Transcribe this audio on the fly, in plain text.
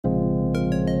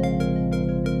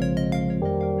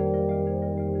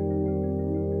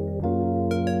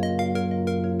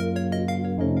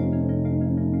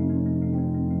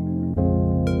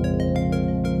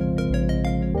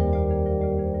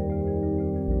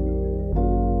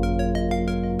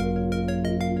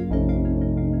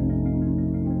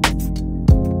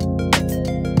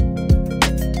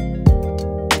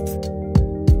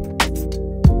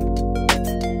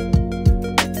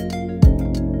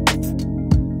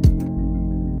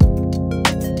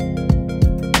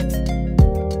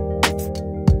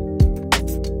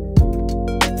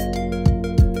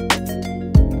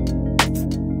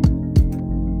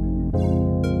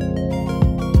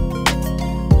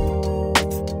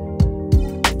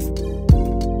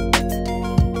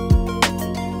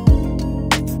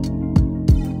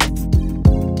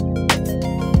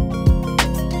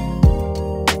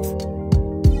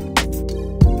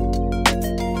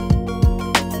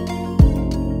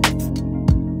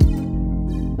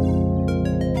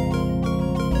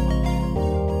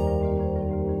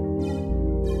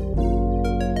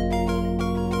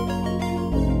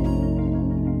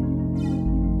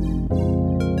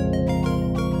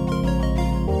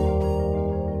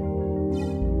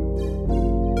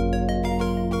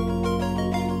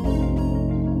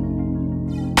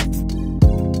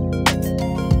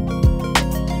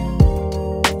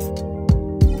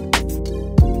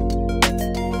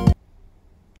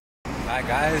Right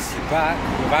guys, you're back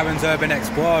with Aaron's Urban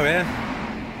Explorer.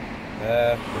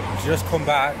 Just come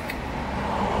back.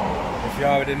 If you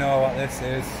already know what this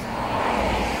is,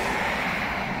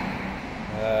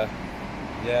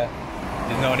 yeah,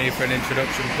 there's no need for an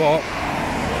introduction, but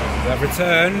we've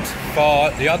returned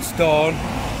for the Oddstone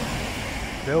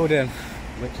building,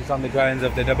 which is on the grounds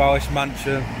of the demolished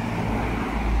mansion.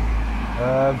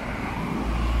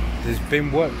 There's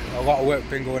been a lot of work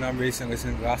been going on recently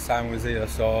since the last time I was here,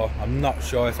 so I'm not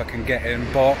sure if I can get in,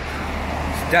 but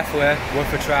it's definitely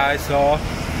worth a try, so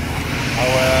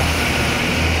I'll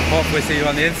hopefully see you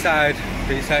on the inside.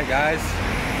 Peace out guys.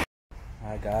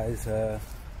 Hi guys,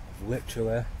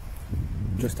 literally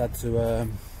just had to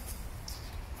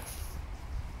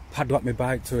padlock my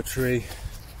bike to a tree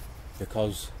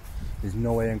because there's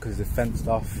no way in, because they've fenced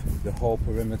off the whole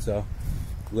perimeter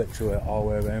literally all the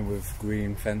way around with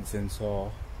green fencing,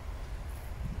 so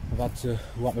I've had to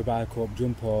lock my bike up,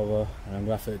 jump over, and I'm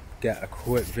going to have to get a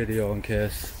quick video in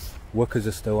case workers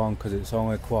are still on, because it's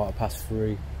only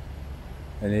 3:15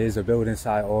 and there is a building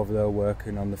site over there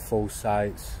working on the full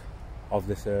sites of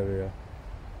this area,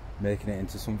 making it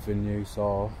into something new,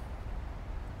 so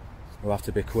we'll have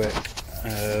to be quick.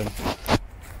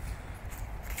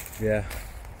 Yeah,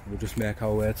 we'll just make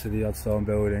our way to the Oddstone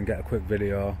building, get a quick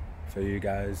video for you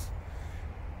guys,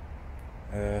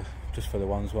 just for the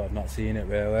ones who have not seen it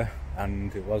really,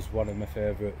 and it was one of my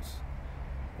favourites,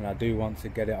 and I do want to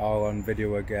get it all on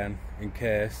video again in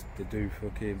case they do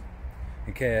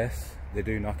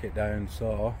knock it down,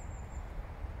 so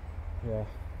yeah,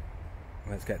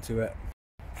 let's get to it.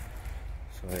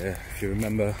 So yeah, if you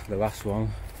remember the last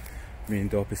one, me and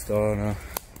Dopey Stoner,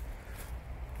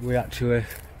 we actually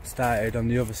started on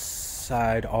the other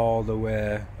side all the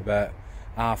way about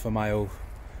half a mile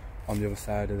on the other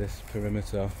side of this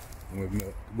perimeter, and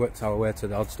we've worked our way to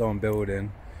the Oddstone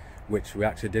building, which we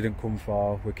actually didn't come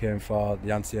for. We came for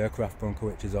the anti-aircraft bunker,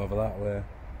 which is over that way,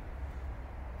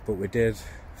 but we did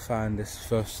find this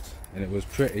first and it was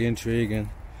pretty intriguing,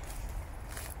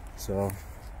 so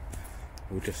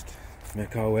we'll just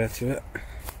make our way to it.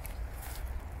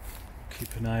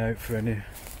 Keep an eye out for any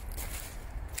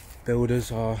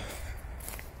builders or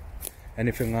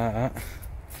anything like that.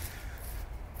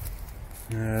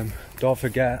 Don't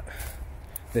forget,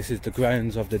 this is the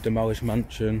grounds of the demolished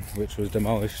mansion, which was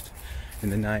demolished in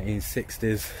the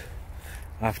 1960s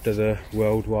after the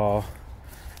World War.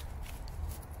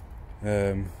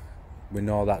 We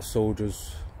know that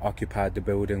soldiers occupied the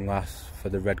building last for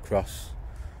the Red Cross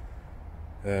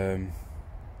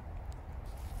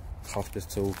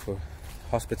hospital,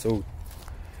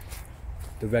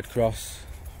 the Red Cross,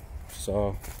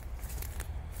 so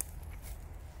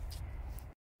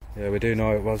yeah, we do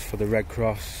know it was for the Red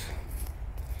Cross,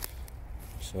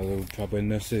 so there were probably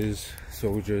nurses,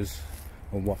 soldiers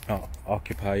and whatnot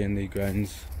occupying the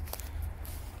grounds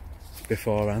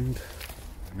beforehand.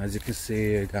 And as you can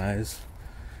see here guys,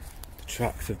 the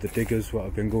tracks of the diggers what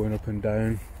have been going up and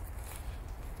down.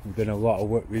 There's been a lot of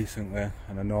work recently,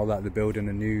 and I know that they're building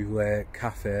a new lake,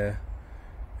 cafe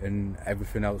and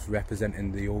everything else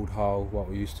representing the old hall what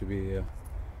we used to be here.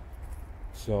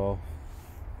 So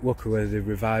luckily they're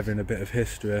reviving a bit of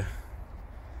history,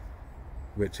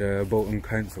 which Bolton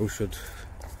Council should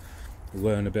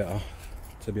learn a bit of.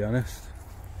 to be honest.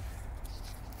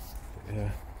 But yeah,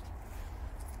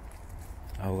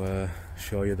 I'll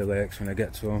show you the lakes when I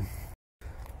get to them.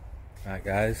 Right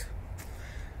guys,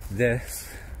 this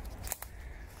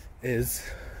is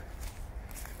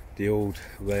the old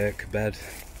lake bed.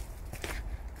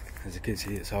 As you can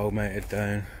see, it's all mated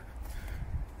down,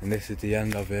 and this is the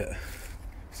end of it.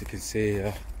 As you can see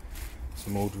here,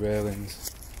 some old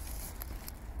railings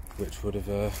which would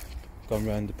have gone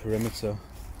round the perimeter.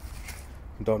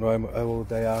 I don't know how old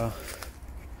they are.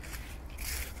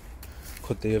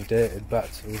 Could they have dated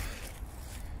back to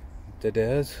the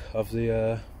days of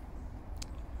the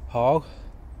hall?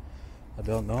 I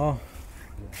don't know.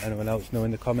 Anyone else know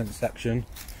in the comments section,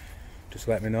 just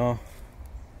let me know.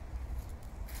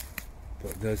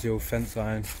 But there's the old fence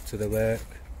line to the lake.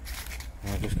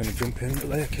 I'm just going to jump in the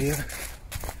lake here.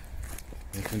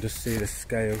 You can just see the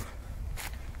scale.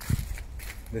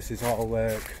 This is all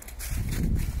lake.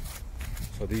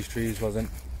 So these trees wasn't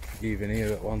even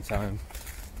here at one time.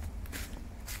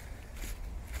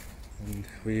 And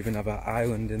we even have an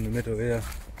island in the middle here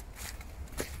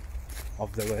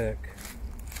of the lake.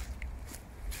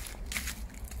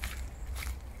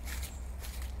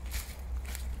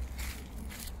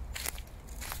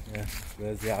 Yeah,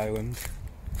 there's the island.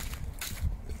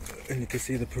 And you can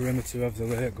see the perimeter of the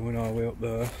lake going all the way up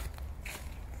there.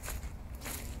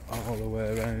 All the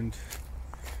way around.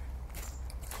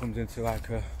 Comes into like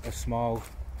a small,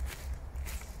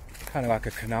 kind of like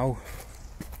a canal,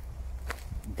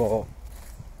 but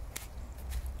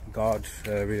gorge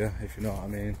area, if you know what I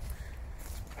mean.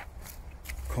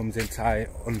 Comes in tight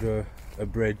under a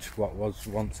bridge what was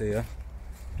once here.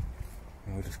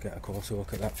 I'll just get a closer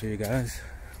look at that for you guys.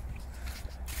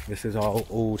 This is all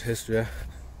old history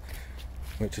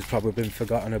which has probably been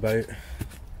forgotten about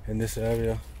in this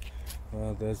area.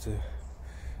 Well, there's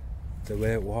the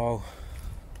lake wall.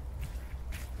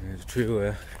 And it's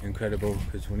truly incredible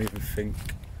because you wouldn't even think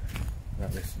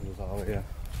that this was all here.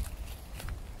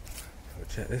 So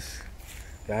check this,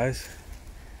 guys.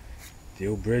 The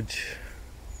old bridge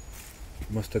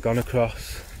must have gone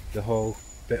across the whole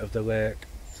bit of the lake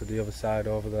to the other side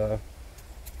over there.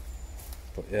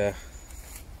 But yeah,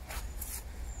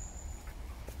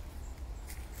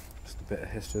 just a bit of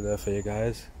history there for you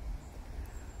guys.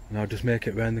 And I'll just make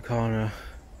it round the corner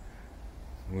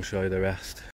and we'll show you the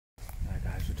rest. Right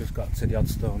guys, we've just got to the odd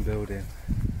stone building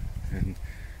and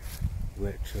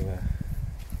literally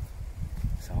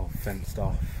it's all fenced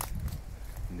off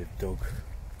and they've dug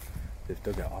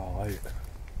it all out.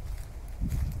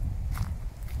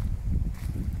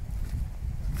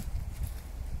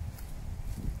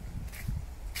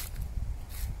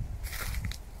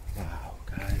 Wow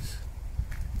guys,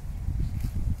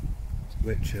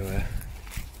 literally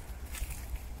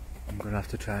I'm going to have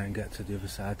to try and get to the other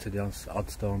side, to the odd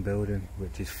stone building,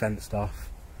 which is fenced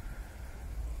off.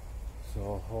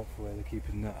 So hopefully they're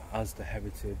keeping that as the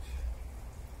heritage.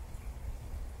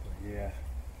 But yeah,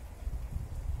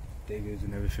 diggers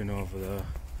and everything over there.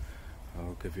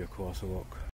 I'll give you a closer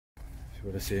look. If you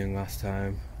would have seen last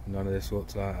time, none of this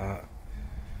looks like that.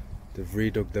 They've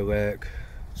redug the lake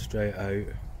straight out,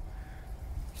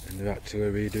 and they're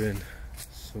actually redoing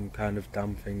some kind of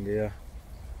dam thing here.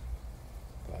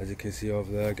 But as you can see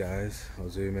over there guys, I'll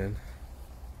zoom in.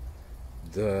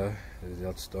 There is the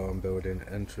odd stone building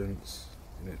entrance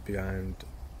and it's behind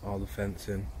all the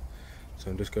fencing. So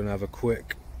I'm just going to have a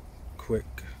quick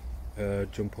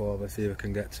jump over, see if I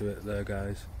can get to it there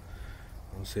guys.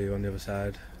 I'll see you on the other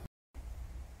side.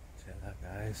 Check that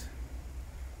guys,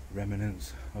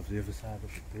 remnants of the other side of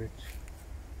the bridge.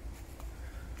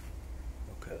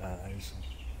 Look at that, there's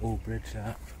an old bridge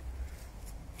that.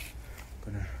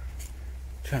 Gonna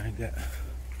try and get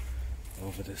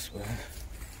over this way.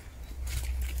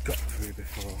 Got through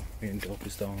before me and Dopey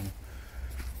Stone.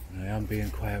 And I am being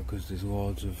quiet because there's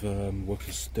loads of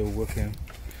workers still working.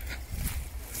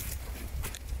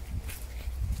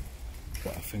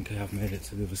 But I think I have made it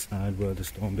to the other side where the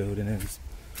stone building is.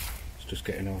 It's just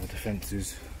getting over the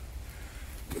fences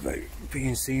without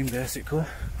being seen basically.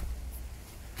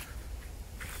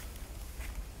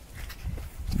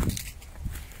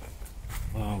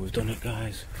 Oh, we've done it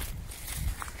guys.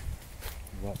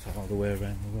 That's all the way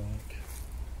around the lake.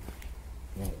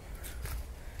 Well,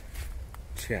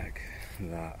 check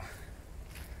that.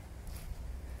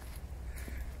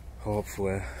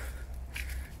 Hopefully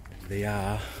they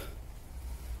are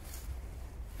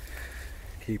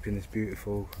keeping this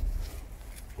beautiful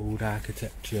old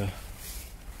architecture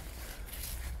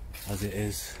as it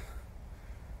is.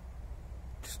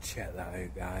 Just check that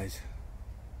out guys.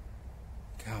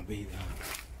 Can't beat that.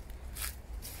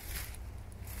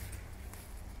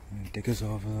 And diggers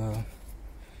over there.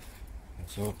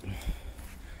 what's up.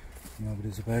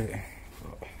 Nobody's about.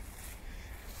 But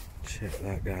check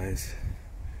that, guys.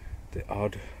 The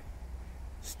odd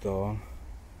stone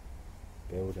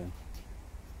building.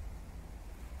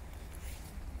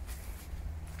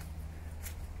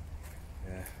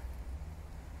 Yeah.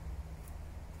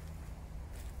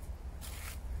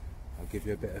 I'll give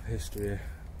you a bit of history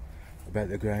about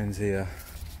the grounds here.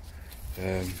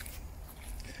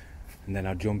 And then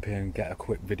I'll jump in and get a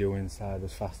quick video inside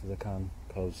as fast as I can,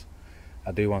 because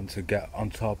I do want to get on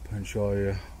top and show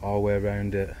you all the way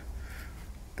around it.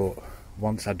 But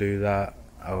once I do that,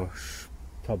 I'll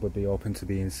probably be open to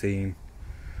being seen.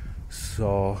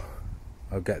 So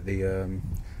I'll get the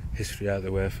history out of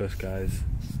the way first, guys,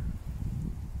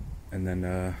 and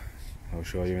then I'll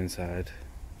show you inside.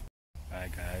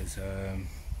 Right, guys,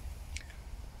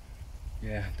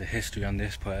 yeah, the history on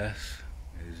this place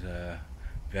is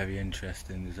very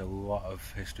interesting. There's a lot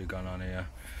of history going on here.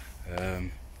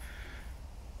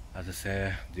 As I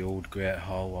say, the old Great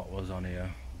Hall, what was on here,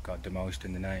 got demolished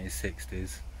in the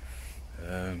 1960s.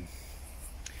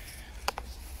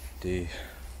 The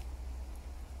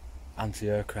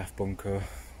anti-aircraft bunker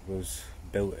was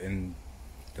built in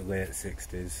the late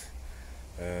 60s.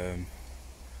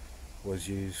 Was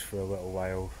used for a little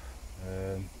while.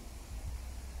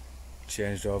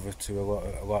 Changed over to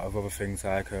a lot of other things,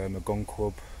 like a gun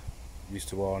club used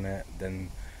to own it, then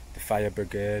the fire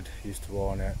brigade used to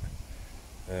own it,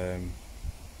 and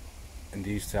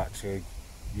they used to actually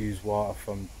use water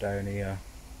from down here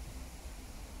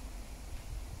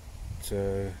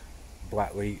to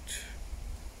Blackleach.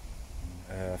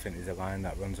 I think there's a line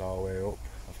that runs all the way up,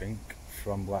 I think,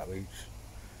 from Blackleach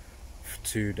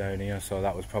to down here, so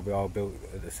that was probably all built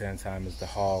at the same time as the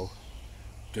hall,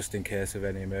 just in case of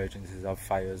any emergencies of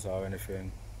fires or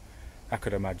anything. I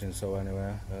could imagine so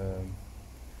anyway.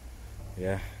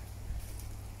 Yeah,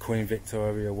 Queen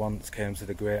Victoria once came to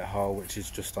the Great Hall, which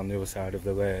is just on the other side of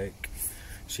the lake.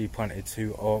 She planted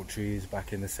 2 oak trees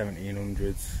back in the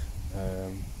 1700s.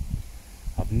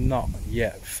 I've not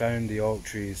yet found the oak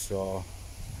trees, so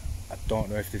I don't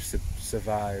know if they've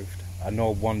survived. I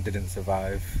know one didn't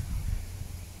survive,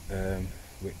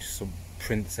 which some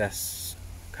princess,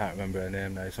 can't remember her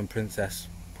name now, some princess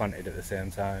planted at the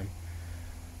same time.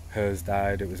 Hers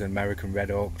died. It was an American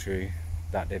red oak tree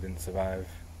that didn't survive.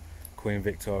 Queen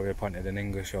Victoria planted an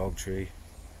English oak tree.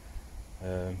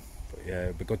 But yeah,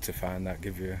 it'd be good to find that,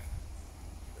 give you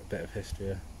a bit of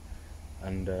history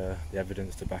and the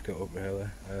evidence to back it up, really.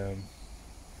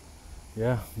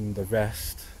 Yeah, and the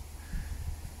rest,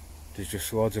 there's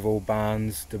just loads of old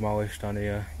barns demolished on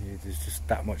here. There's just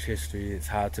that much history, it's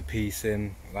hard to piece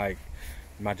in. Like,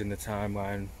 imagine the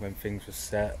timeline when things were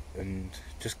set and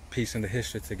just piecing the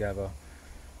history together.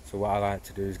 So what I like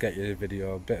to do is get you a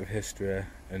video, a bit of history,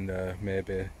 and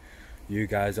maybe you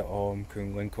guys at home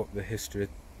can link up the history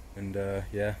and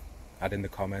yeah, add in the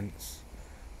comments.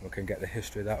 We can get the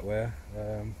history that way.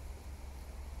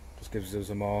 Just gives us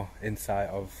a more insight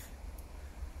of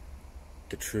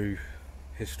the true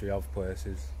history of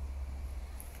places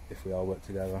if we all work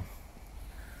together.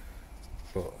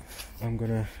 But I'm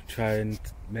gonna try and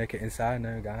make it inside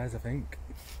now, guys. I think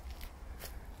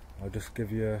I'll just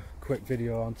give you a quick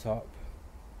video on top,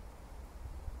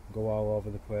 go all over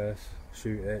the place,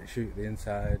 shoot the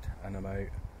inside, and I'm out.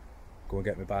 Go and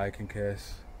get my bike in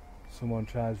case someone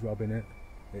tries robbing it.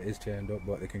 It is chained up,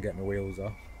 but they can get my wheels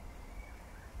off.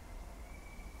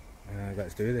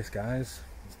 Let's do this, guys.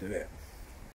 Let's do it.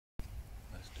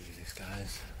 Let's do this,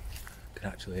 guys. Can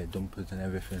actually hear dumpers and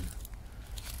everything.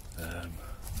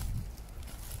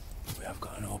 We have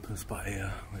got an open spot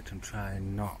here, which I'm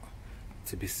trying not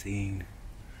to be seen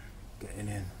getting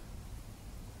in.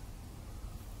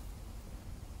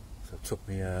 So I took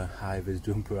my high-vis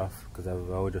jumper off because I've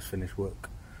already just finished work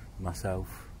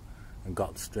myself and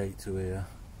got straight to here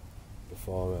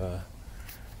before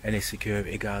any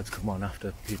security guards come on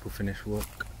after people finish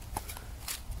work.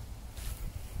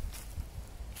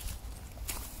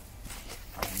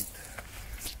 And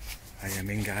I am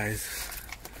in, guys,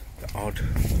 the odd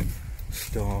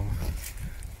stone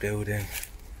building.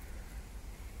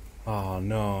 Oh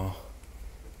no,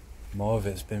 more of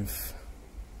it's been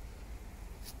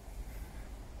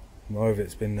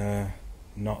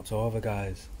knocked over,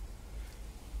 guys.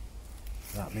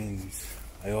 That means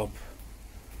I hope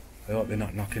they're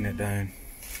not knocking it down.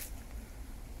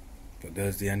 But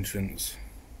there's the entrance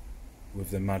with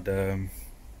the mad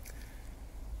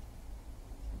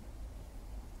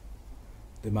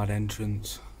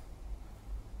entrance.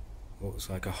 Looks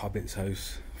like a hobbit's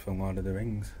house from Lord of the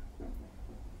Rings.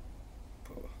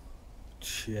 But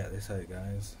check this out,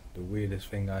 guys. The weirdest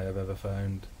thing I have ever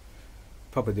found.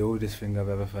 Probably the oldest thing I've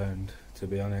ever found, to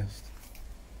be honest.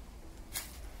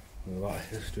 With a lot of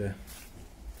history.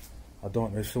 I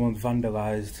don't know if someone's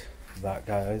vandalised that,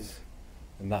 guys,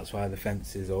 and that's why the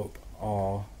fence is up,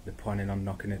 or they're planning on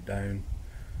knocking it down,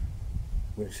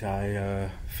 which I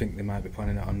think they might be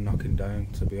planning on knocking down,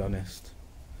 to be honest.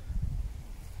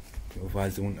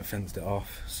 Otherwise they wouldn't have fenced it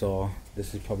off. So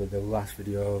this is probably the last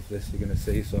video of this you're going to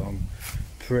see, so I'm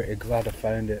pretty glad I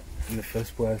found it in the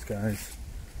first place, guys.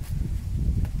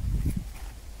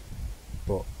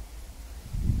 But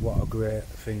what a great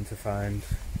thing to find,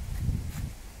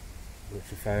 which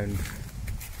I found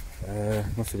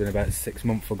must have been about 6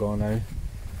 months ago now,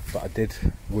 but I did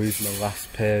lose my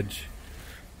last page,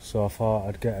 so I thought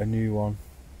I'd get a new one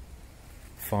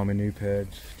for my new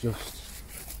page, just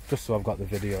so I've got the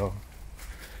video.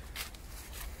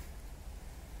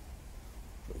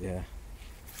 But yeah,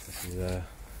 this is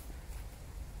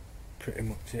pretty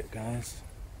much it, guys.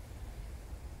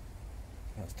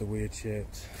 That's the weird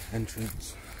shaped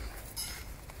entrance.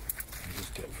 I'll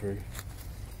just get through.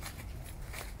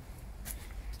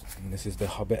 And this is the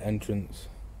Hobbit entrance,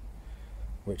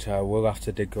 which I will have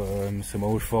to dig some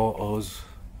old photos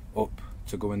up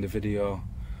to go in the video,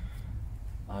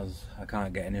 as I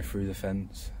can't get any through the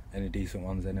fence, any decent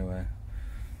ones anyway.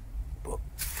 But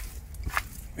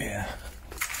yeah,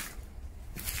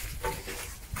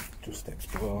 just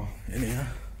explore in here.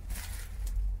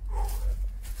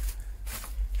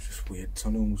 It's just weird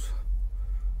tunnels.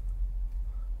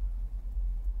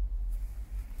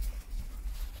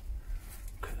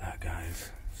 Guys,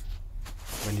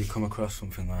 when you come across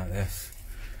something like this,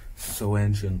 so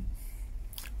ancient.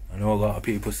 I know a lot of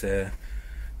people say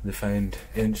they find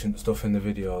ancient stuff in the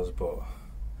videos, but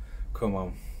come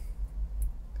on,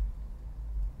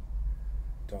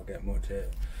 don't get much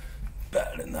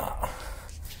better than that.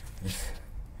 This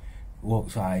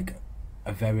looks like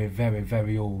a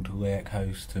very old lake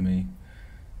house to me.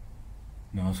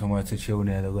 You know, somewhere to chill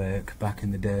near the lake back in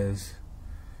the days.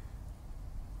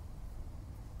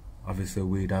 Obviously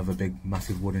we'd have a big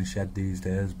massive wooden shed these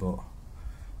days, but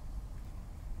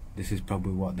this is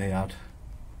probably what they had,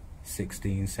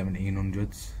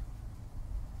 1700s.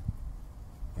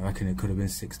 I reckon it could have been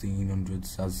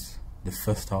 1600s as the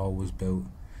first hall was built,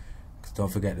 because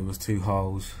don't forget there was 2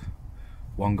 halls,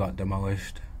 one got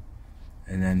demolished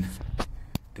and then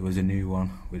there was a new one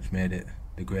which made it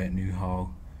the Great New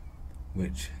Hall,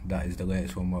 which that is the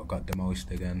latest one what got demolished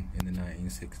again in the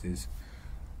 1960s.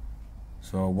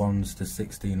 So one's the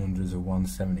 1600s and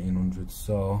one's 1700s,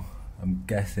 so I'm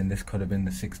guessing this could have been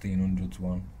the 1600s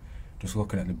one. Just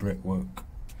looking at the brickwork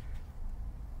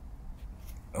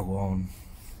alone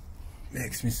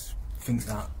makes me think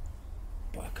that,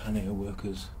 but I can't hear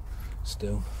workers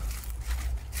still.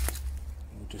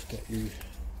 I'll just get you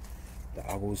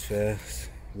the owl's face,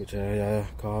 which I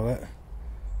call it.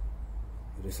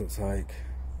 It just looks like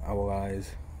owl eyes,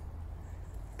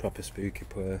 proper spooky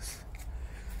place.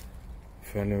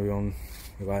 For anyone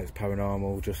who likes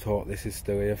paranormal, just hope this is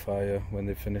still here for you when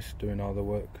they've finished doing all the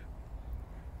work.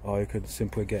 Or you could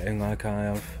simply get in like I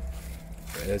have.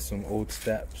 But there's some old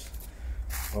steps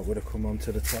what would have come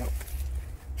onto the top.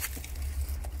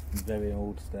 Very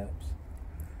old steps.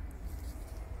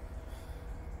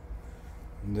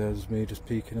 And there's me just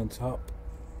peeking on top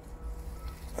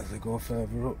as I go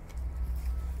further up.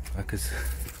 I can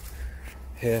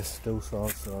hear still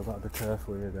sore, so I've got to be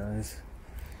careful here, guys.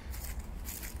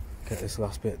 Get this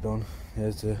last bit done.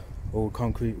 Here's the old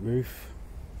concrete roof,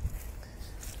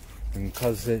 and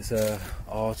because it's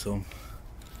autumn,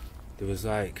 there was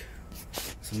like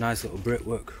some nice little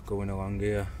brickwork going along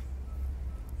here.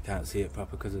 Can't see it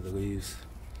proper because of the leaves.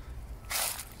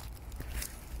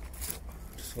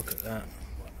 Just look at that.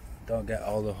 Don't get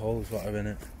all the holes what are in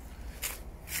it.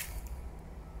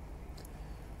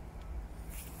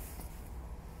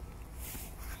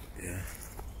 Yeah.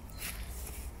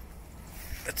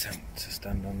 Attempt to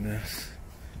stand on this.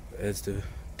 There's the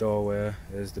doorway,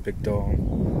 there's the big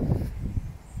dome,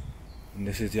 and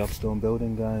this is the Oddstone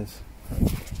building, guys.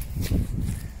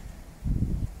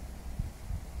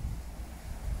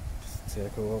 Just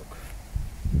take a look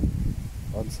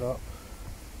on top.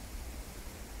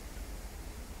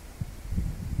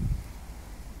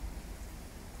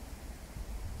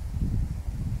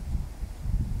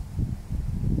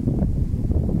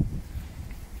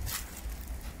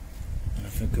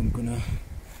 I'm gonna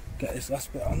get this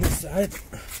last bit on this side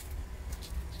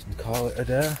and call it a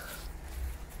day.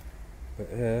 But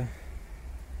here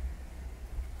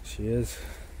she is,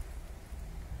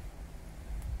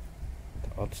 the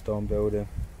Oddstone building,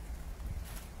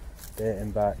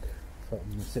 dating back from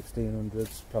the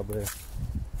 1600s probably.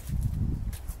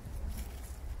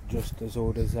 just as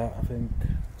old as that, I think.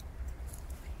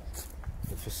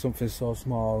 But for something so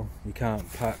small, you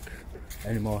can't pack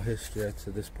any more history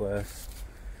to this place.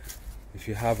 If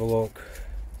you have a look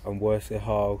on Worsley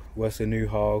New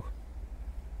Hall,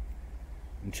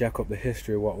 and check up the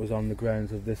history of what was on the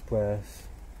grounds of this place,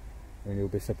 and you'll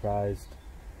be surprised.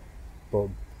 But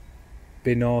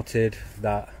be noted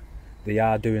that they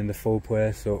are doing the full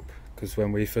place up, because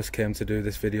when we first came to do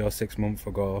this video 6 months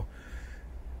ago,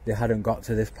 they hadn't got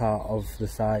to this part of the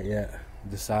site yet.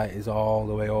 The site is all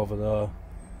the way over there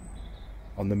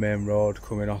on the main road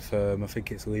coming off, I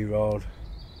think it's Lee Road.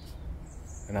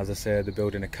 And as I said, they're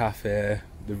building a cafe,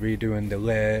 they're redoing the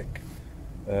lake.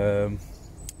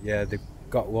 Yeah, they've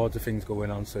got loads of things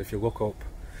going on, so if you look up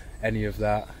any of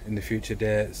that in the future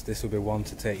dates, this will be one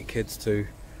to take your kids to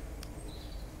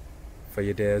for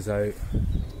your days out,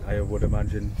 I would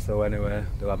imagine. So anyway,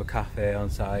 they'll have a cafe on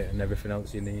site and everything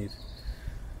else you need.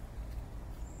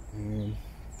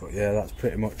 But yeah, that's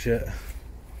pretty much it.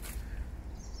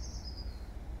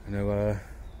 And I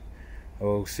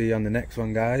will see you on the next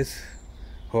one, guys.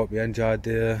 Hope you enjoyed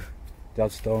the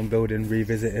Gladstone building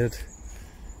revisited.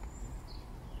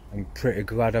 I'm pretty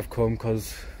glad I've come,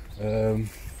 because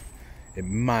it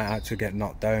might actually get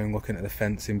knocked down looking at the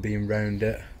fencing being round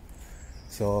it.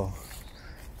 So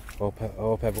I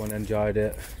hope everyone enjoyed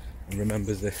it and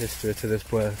remembers the history to this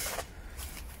place.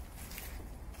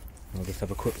 I'll just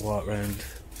have a quick walk round,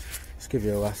 just give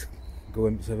you a last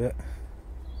glimpse of it.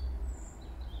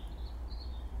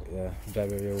 But yeah,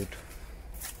 very old.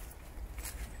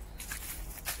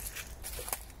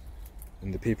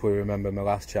 And the people who remember my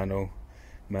last channel,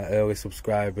 my early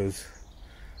subscribers,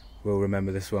 will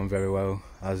remember this one very well,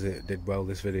 as it did well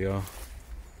this video.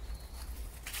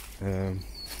 But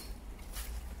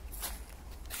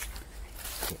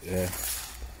yeah,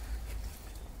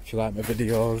 if you like my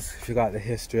videos, if you like the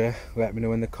history, let me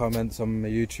know in the comments on my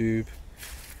YouTube.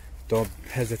 Don't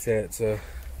hesitate to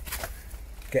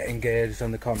get engaged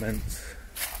on the comments,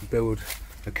 build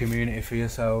a community for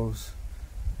yourselves,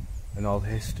 and all the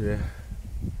history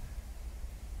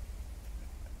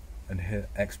and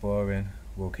exploring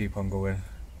will keep on going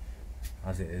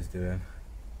as it is doing.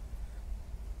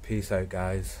 Peace out,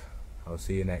 guys. I'll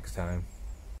see you next time.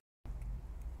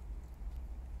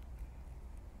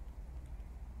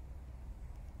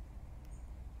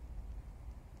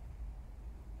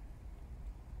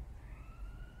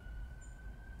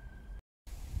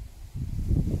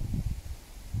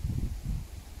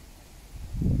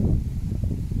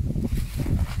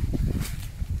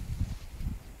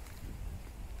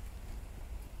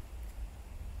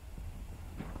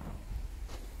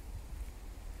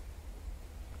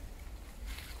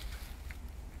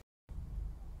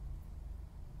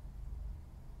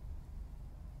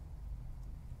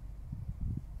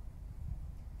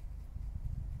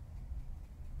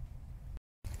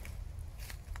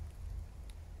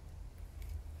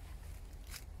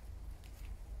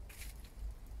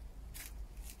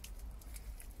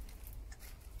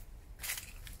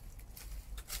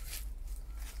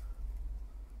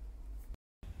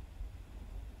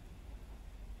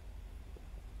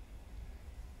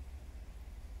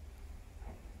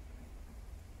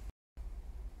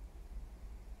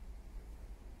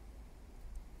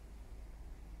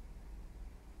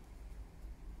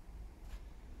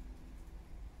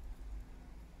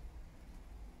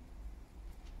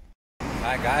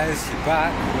 Hi guys, you're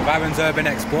back with Aaron's Urban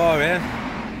Exploring.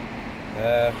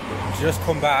 Just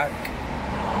come back.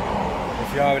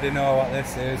 If you already know what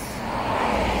this is,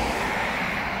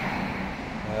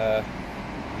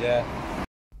 yeah.